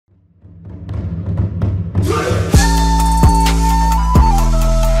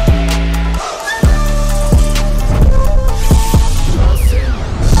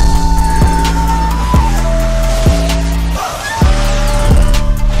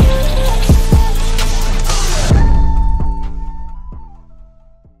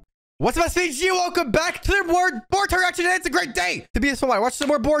What's up, SVG? Welcome back to the Boruto reaction. It's a great day to be a Swole. Watch some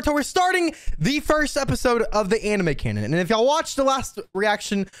more Boruto. We're starting the first episode of the anime canon. And if y'all watched the last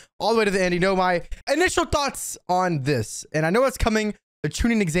reaction all the way to the end, you know my initial thoughts on this. And I know it's coming, the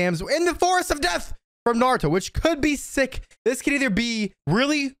Chunin exams in the Forest of Death from Naruto, which could be sick. This could either be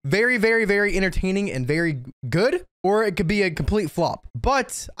really very entertaining and very good, or it could be a complete flop.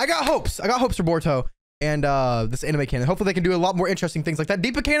 But I got hopes. I got hopes for Boruto and this anime canon. Hopefully they can do a lot more interesting things like that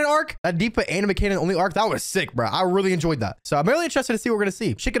Deepa canon arc, that Deepa anime canon only arc. That was sick, bro. I really enjoyed that. So I'm really interested to see what we're gonna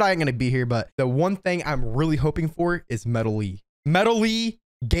see. Shikadai ain't gonna be here, but the one thing I'm really hoping for is Metal Lee. Metal Lee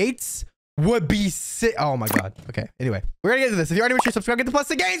Gates would be sick. Oh my god. Okay. Anyway, we're gonna get into this. If you already make sure subscribe, get the plus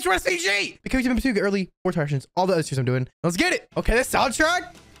the games for SVG. Because you can get early Boruto reactions, all the other stuff I'm doing. Let's get it. Okay, this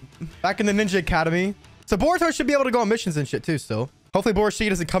soundtrack back in the Ninja Academy. So Boruto should be able to go on missions and shit too still. Hopefully Boruto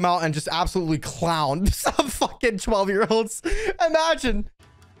doesn't come out and just absolutely clown some fucking 12-year-olds. Imagine.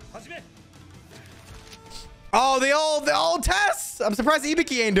 Oh, the old tests. I'm surprised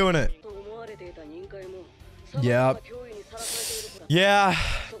Ibiki ain't doing it. Yep. Yeah.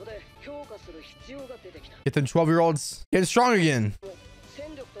 Get them 12-year-olds getting strong again.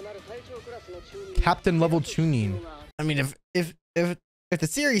 Captain level tuning. I mean, if the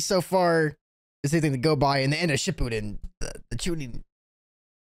series so far is anything to go by, in the end of Shippuden, the tuning,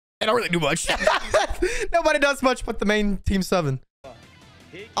 they don't really do much. Nobody does much but the main Team 7.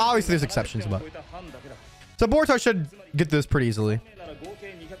 Obviously, there's exceptions, but so Boruto should get this pretty easily.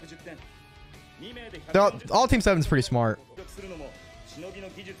 All Team 7 is pretty smart.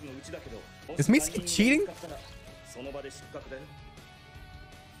 Is Mitsuki cheating?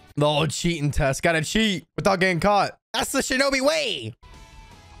 The old cheating test. Gotta cheat without getting caught. That's the Shinobi way.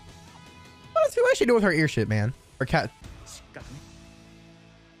 What is she doing with her ear shit, man? Or cat?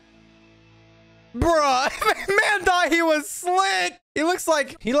 Bruh, man thought he was slick. He looks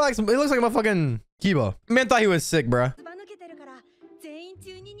like a motherfucking Kiba. Man thought he was sick, bruh.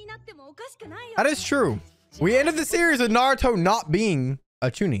 That is true. We ended the series with Naruto not being a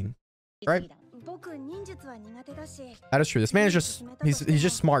Chunin, right? That is true. This man is just, he's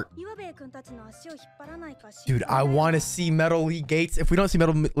just smart. Dude, I want to see Metal Lee Gates. If we don't see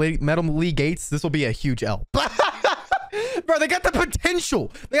Metal Lee Gates, this will be a huge L. Bro, they got the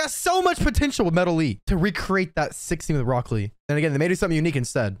potential. They got so much potential with Metal Lee to recreate that 16 with Rock Lee. And again, they may do something unique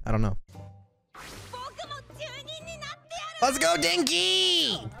instead. I don't know. Let's go,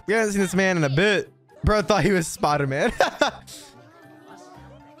 Dinky! We haven't seen this man in a bit. Bro thought he was Spider-Man.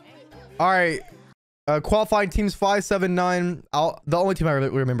 All right. Qualifying teams 5, 7, 9. The only team I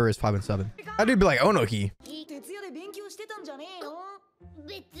remember is 5 and 7. I do be like Onoki.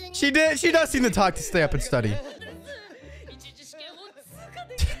 She does seem to talk to stay up and study.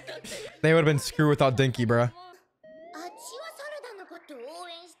 They would have been screwed without Dinky, bro.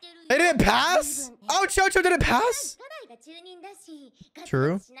 They didn't pass? Oh, Chocho didn't pass?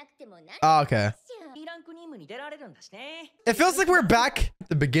 True. Oh, okay. It feels like we're back at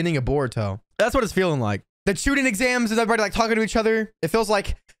the beginning of Boruto. That's what it's feeling like. The shooting exams and everybody like talking to each other. It feels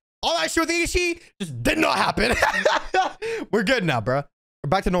like all that shit with Ishi just did not happen. We're good now, bro. We're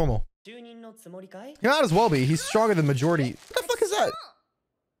back to normal. He might as well be. He's stronger than majority. What the fuck is that?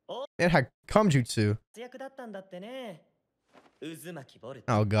 It had COOM JUTSU.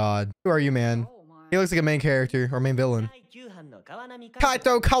 Oh god. Who are you, man? He looks like a main character or main villain.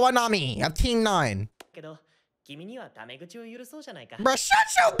 Kaito Kawanami of Team 9. Bro, shut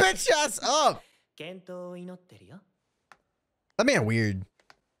your bitch ass up. That man weird.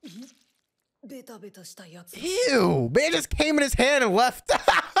 Ew, man just came in his hand and left.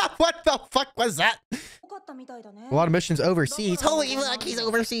 What the fuck was that? A lot of missions overseas. Holy fuck, he's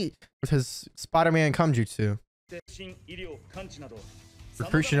overseas. With his Spider-Man COOM JUTSU.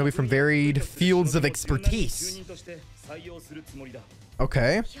 Recruit Shinobi from varied fields of expertise.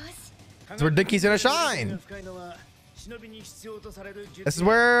 Okay. This is where Dinky's gonna shine. This is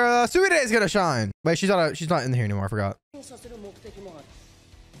where Suide is gonna shine. Wait, she's not in here anymore. I forgot.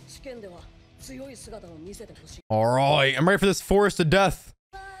 All right, I'm ready for this forest of death.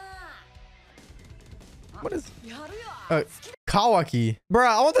 What is Kawaki? Bro,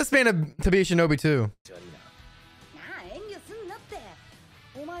 I want this man to be a Shinobi too.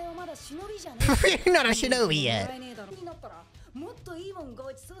 You're not a Shinobi yet.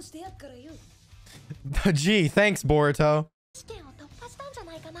 Gee, thanks, Boruto.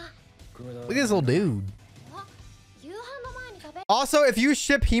 Look at this little dude. Also, if you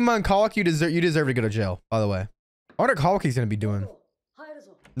ship Hima and Kawaki, you deserve to go to jail, by the way. I wonder what Kawaki's gonna be doing.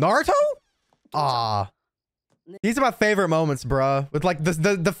 Naruto? Ah. These are my favorite moments, bruh. With like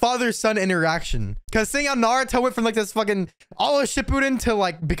the father-son interaction. Cause seeing how Naruto went from like this fucking all of Shippuden to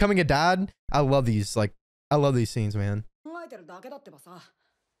like becoming a dad. I love these. Like, I love these scenes, man.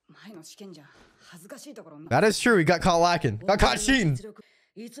 That is true. He got caught lacking. Got caught cheating.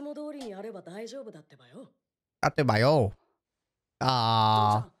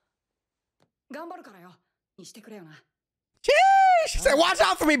 Ah. She said, watch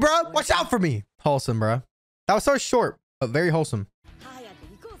out for me, bro. Watch out for me. Wholesome, bro. That was so short, but very wholesome.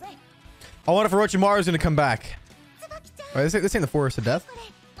 I wonder if Orochimaru's going to come back. Oh, this ain't the Forest of Death.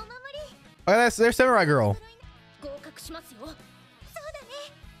 Oh, there's Samurai Girl.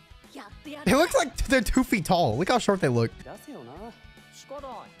 They look like they're 2 feet tall. Look how short they look.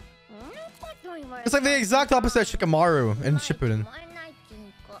 It's like the exact opposite of Shikamaru and Shippuden.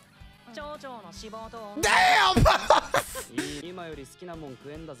 Damn!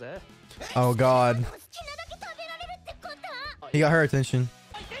 Oh god. He got her attention.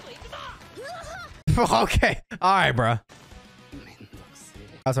 Okay. Alright, bro.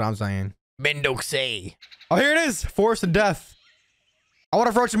 That's what I'm saying. Mendokusei. Oh, here it is. Forest of Death. I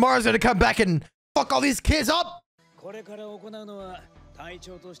wonder if Orochimaru's gonna come back and fuck all these kids up. Are they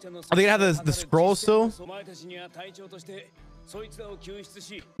gonna have the scroll still?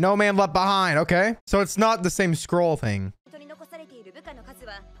 No man left behind. Okay. So it's not the same scroll thing.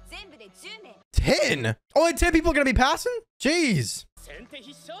 10? Only 10 people are gonna be passing? Jeez.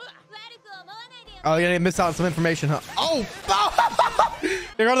 Oh, you're gonna miss out on some information, huh? Oh!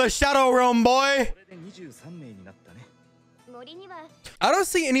 You're going to the Shadow Realm, boy! I don't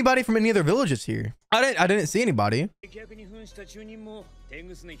see anybody from any other villages here. I didn't see anybody. I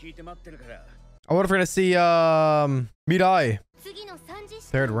wonder if we're gonna see Mirai.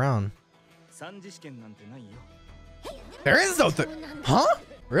 3rd round. There is no huh?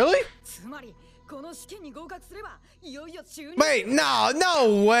 Really? Wait,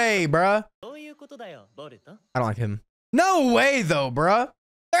 no way, bruh. I don't like him. No way though, bruh.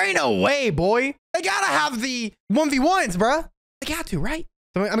 There ain't no way, boy. They gotta have the 1v1s, bruh. They got to, right?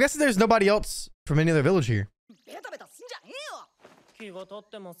 So I'm guessing there's nobody else from any other village here.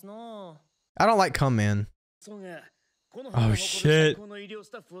 I don't like COOM, man. Oh shit.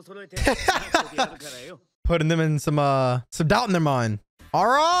 Putting them in some doubt in their mind. All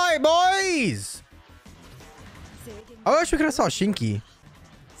right, boys. I wish we could have saw Shinki.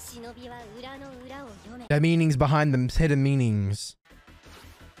 The meanings behind them, hidden meanings.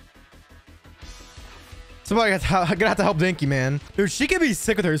 Somebody gonna have to help Dinky, man. Dude, she could be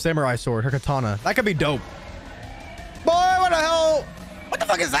sick with her samurai sword, her katana. That could be dope. Boy, what the hell? What the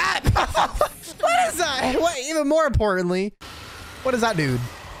fuck is that? What is that? What, even more importantly, what is that dude?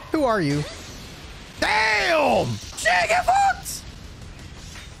 Who are you? Damn! She get fucked!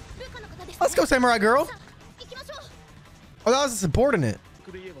 Let's go, samurai girl. Oh, that was a subordinate.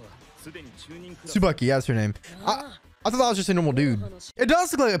 Tsubaki, yeah, that's her name. I thought that was just a normal dude. It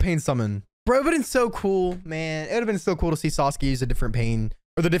does look like a pain summon. Bro, it would have been so cool, man. It would have been so cool to see Sasuke use a different pain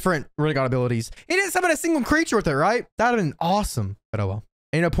or the different Rinnegan abilities. He didn't summon a single creature with it, right? That would have been awesome. But oh well.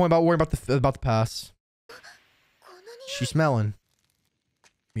 Ain't no point about worrying about the pass. She's smelling.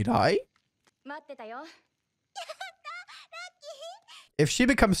 Mirai? If she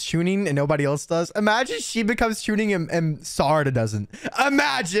becomes tuning and nobody else does, imagine she becomes tuning and Sarada doesn't.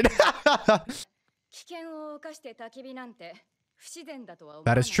 Imagine.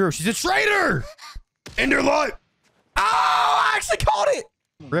 That is true. She's a traitor. End her life. Oh, I actually called it.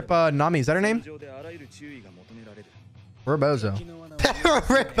 Rip Nami, is that her name? Rebozo.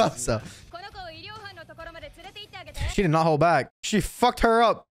 Rebozo. She did not hold back. She fucked her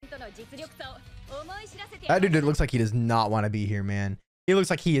up. That dude looks like he does not want to be here, man. He looks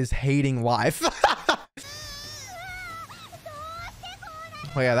like he is hating life.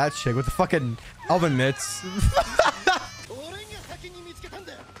 Oh yeah, that chick with the fucking oven mitts.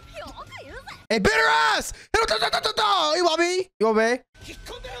 Hey, bit her ass! You want me? You want me?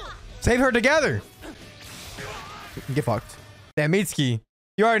 Save her together. Get fucked. Damn, Mitsuki.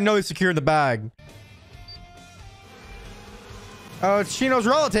 You already know he's secured the bag. Oh, it's Shino's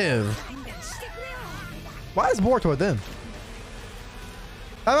relative. Why is Boruto with them?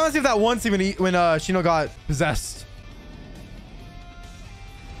 I want to see if that one scene when Shino got possessed.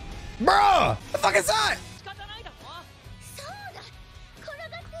 Bruh! The fuck is that?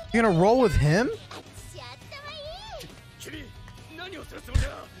 You're gonna roll with him?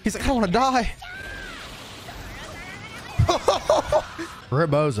 He's like, I don't want to die.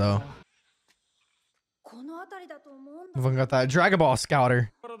 Rebozo. Fucking got that Dragon Ball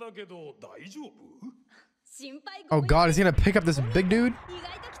Scouter. Oh god, is he gonna pick up this big dude?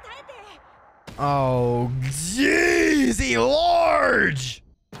 Oh, jeez, he large.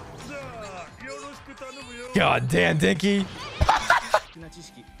 God damn, Dinky.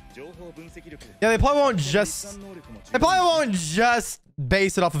 Yeah, they probably won't just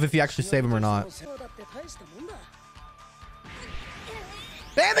base it off of if you actually save him or not.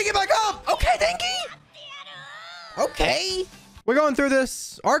 Damn, they get back up. Okay, Dinky. Okay. We're going through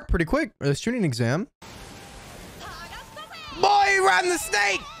this arc pretty quick. Or this tuning exam. Boy, he ran the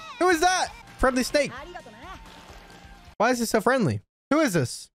snake. Who is that? Friendly snake. Why is this so friendly? Who is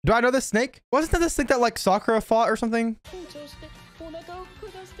this? Do I know this snake? Wasn't that the snake that like Sakura fought or something?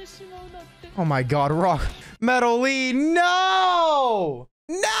 Oh my god, Rock. Metal Lee, no!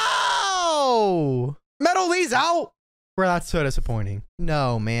 No! Metal Lee's out? Bro, that's so disappointing.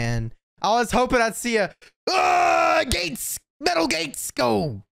 No, man. I was hoping I'd see a Gates, Metal Gates,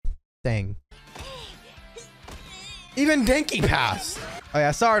 go. Dang. Even Denki passed. Oh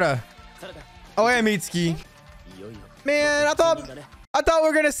yeah, Sarda. Oh yeah, Mitsuki. Man, I thought we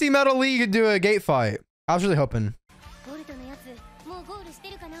were gonna see Metal Lee do a gate fight. I was really hoping.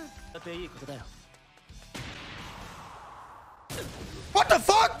 What the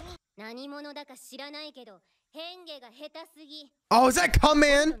fuck? Oh, is that Come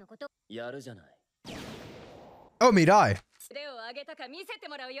Man? Oh, Midai.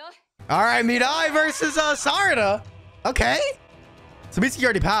 All right, Midai versus Sarada. Okay. So Mitsuki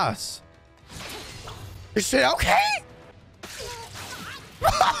already passed. Is shit okay?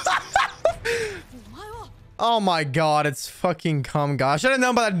 Oh my god, it's fucking Come God. I should have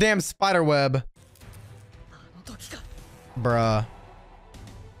known about that damn spider web. Bruh.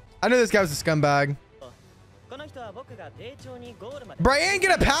 I knew this guy was a scumbag. Bruh, you ain't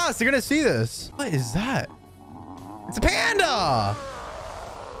gonna pass. You're gonna see this. What is that? It's a panda.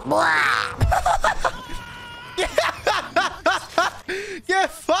 Get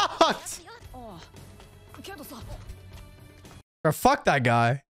fucked. Or fuck that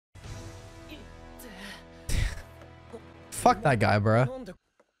guy. Fuck that guy, bro.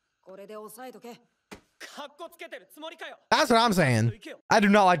 That's what I'm saying. I do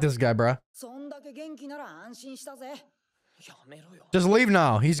not like this guy, bro. Just leave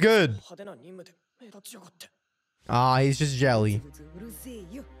now. He's good. Ah, he's just jelly.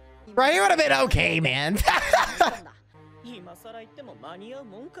 Bro, he would have been okay, man.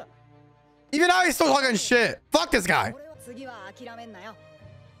 Even now he's still talking shit. Fuck this guy.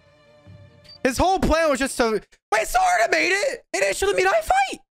 His whole plan was just to... Wait, Sarada made it! They didn't show the Midai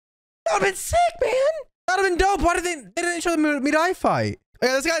fight! That would've been sick, man! That would've been dope. Why did they didn't show the Midai fight?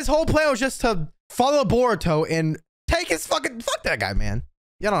 Yeah, this guy's whole plan was just to follow Boruto and take his fucking... Fuck that guy, man.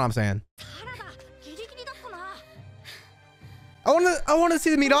 You know what I'm saying? I want to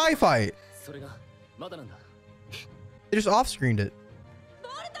see the Midai fight. They just off-screened it.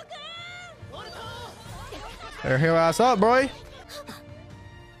 Better heal ass up, bro.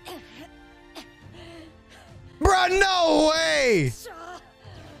 Bruh, no way!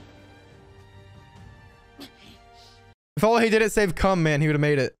 If only he didn't save Come Man, he would have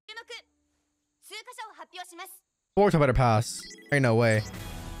made it. Boruto better pass. Ain't no way.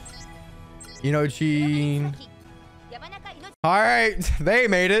 You know, Gene. Alright, they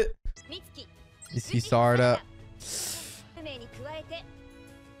made it. You see Sarda.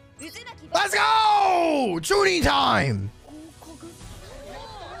 Let's go! Chunin time!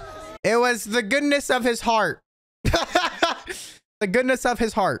 It was the goodness of his heart. The goodness of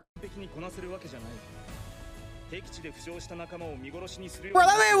his heart. Bro,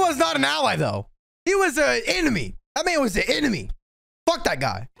 that man was not an ally, though. He was an enemy. That man was an enemy. Fuck that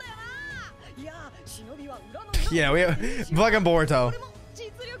guy. Yeah, we have fucking Boruto.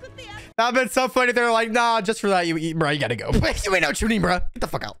 That'd been so funny. They're like, nah, just for that, bro, you gotta go. You ain't no Chunin, bro. Get the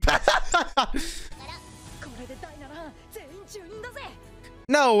fuck out.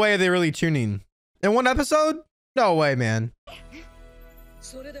 No way they really tuning. In one episode? No way, man.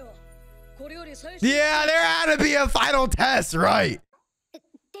 Yeah, there had to be a final test, right?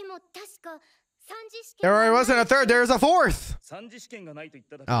 There already wasn't a third, there's a fourth.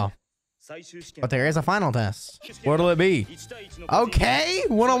 Oh. But there is a final test. What'll it be? Okay,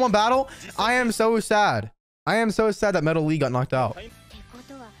 one-on-one battle. I am so sad. I am so sad that Metal Lee got knocked out.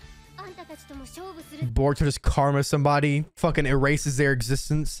 Boruto just karma somebody. Fucking erases their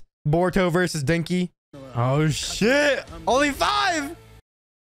existence. Boruto versus Denki. Oh shit. Only 5.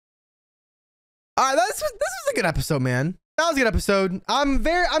 All right, this was a good episode, man. That was a good episode. I'm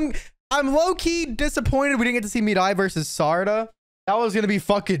low-key disappointed we didn't get to see Midai versus Sarada. That was gonna be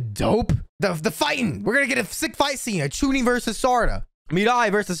fucking dope. The fighting. We're gonna get a sick fight scene. A Chunin versus Sarada.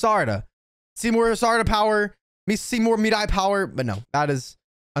 Midai versus Sarada. See more Sarada power. See more Midai power. But no, that is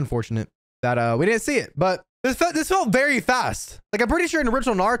unfortunate. that we didn't see it. But this felt very fast. Like, I'm pretty sure in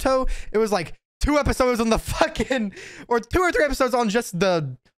original Naruto, it was like 2 episodes on the fucking, or 2 or 3 episodes on just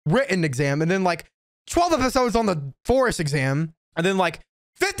the written exam, and then like 12 episodes on the forest exam, and then like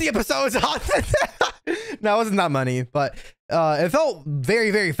 50 episodes on no, it wasn't that many, but it felt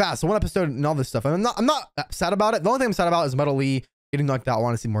very, very fast. So 1 episode and all this stuff. And I'm not sad about it. The only thing I'm sad about is Metal Lee getting knocked out. I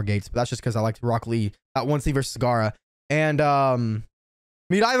want to see more Gates, but that's just because I liked Rock Lee at 1C versus Gaara. And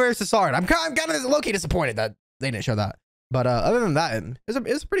Midai versus Sard. I'm kind of low-key disappointed that they didn't show that. But other than that,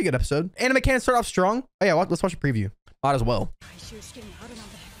 it's a pretty good episode. Anime can start off strong. Oh yeah, let's watch a preview. Might as well.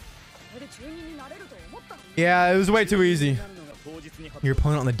 Yeah, it was way too easy. Your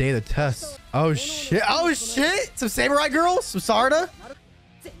opponent on the day of the test. Oh shit. Oh shit. Some samurai girls. Some Sarda.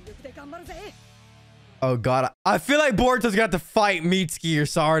 Oh god. I feel like Boruto's got to fight Mitsuki or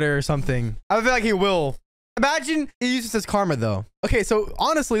Sarda or something. I feel like he will. Imagine he uses his karma though. Okay, so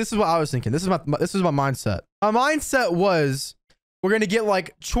honestly, this is what I was thinking. This is my mindset. My mindset was we're gonna get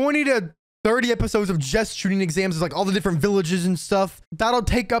like 20 to 30 episodes of just Chunin exams, like all the different villages and stuff. That'll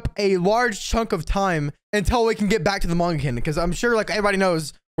take up a large chunk of time until we can get back to the manga canon. Because I'm sure like everybody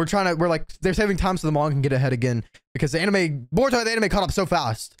knows we're like they're saving time so the manga can get ahead again. Because the anime caught up so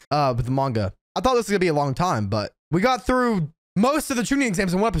fast with the manga. I thought this was gonna be a long time, but we got through most of the Chunin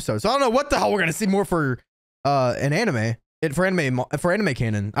exams in 1 episode. So I don't know what the hell we're gonna see more for an anime. For anime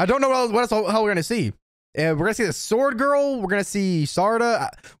canon. I don't know what else the hell we're gonna see. We're gonna see the sword girl. We're gonna see Sarda.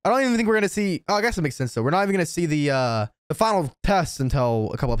 I don't even think we're gonna see. Oh, I guess it makes sense though. We're not even gonna see the final test until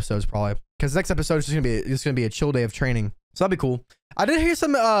a couple episodes probably, because the next episode is just gonna be a chill day of training. So that'd be cool. I did hear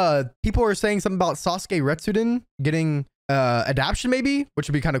some people were saying something about Sasuke Retsuden getting adaptation maybe, which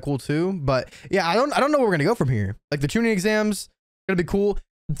would be kind of cool too. But yeah, I don't know where we're gonna go from here. Like the Chunin exams gonna be cool.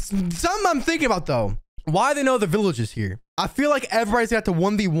 Something I'm thinking about though. Why they know the villages here? I feel like everybody's got to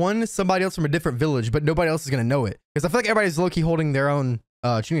 1v1 somebody else from a different village, but nobody else is gonna know it. Because I feel like everybody's low-key holding their own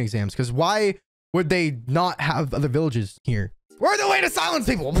Chunin exams. Because why would they not have other villages here? Where's the way to silence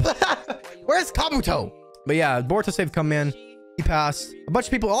people? Where's Kabuto? But yeah, Boruto saved come in. He passed. A bunch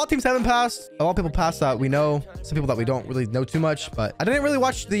of people, all teams haven't passed. A lot of people passed that we know. Some people that we don't really know too much. But I didn't really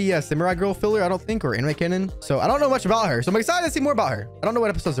watch the Samurai Girl filler, I don't think, or anime canon. So I don't know much about her. So I'm excited to see more about her. I don't know what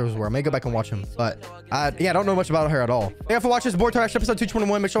episodes those were. I may go back and watch them. But yeah, I don't know much about her at all. Thank you for watching this Boruto Reaction episode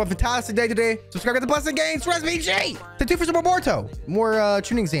 221. Make sure you have a fantastic day today. Subscribe to the Blessing Games for SVG. Stay tuned for some more Boruto. More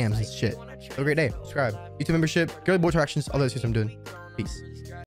Chunin exams and shit. Have a great day. Subscribe. YouTube membership. Go to Boruto Reactions. All those things I'm doing. Peace.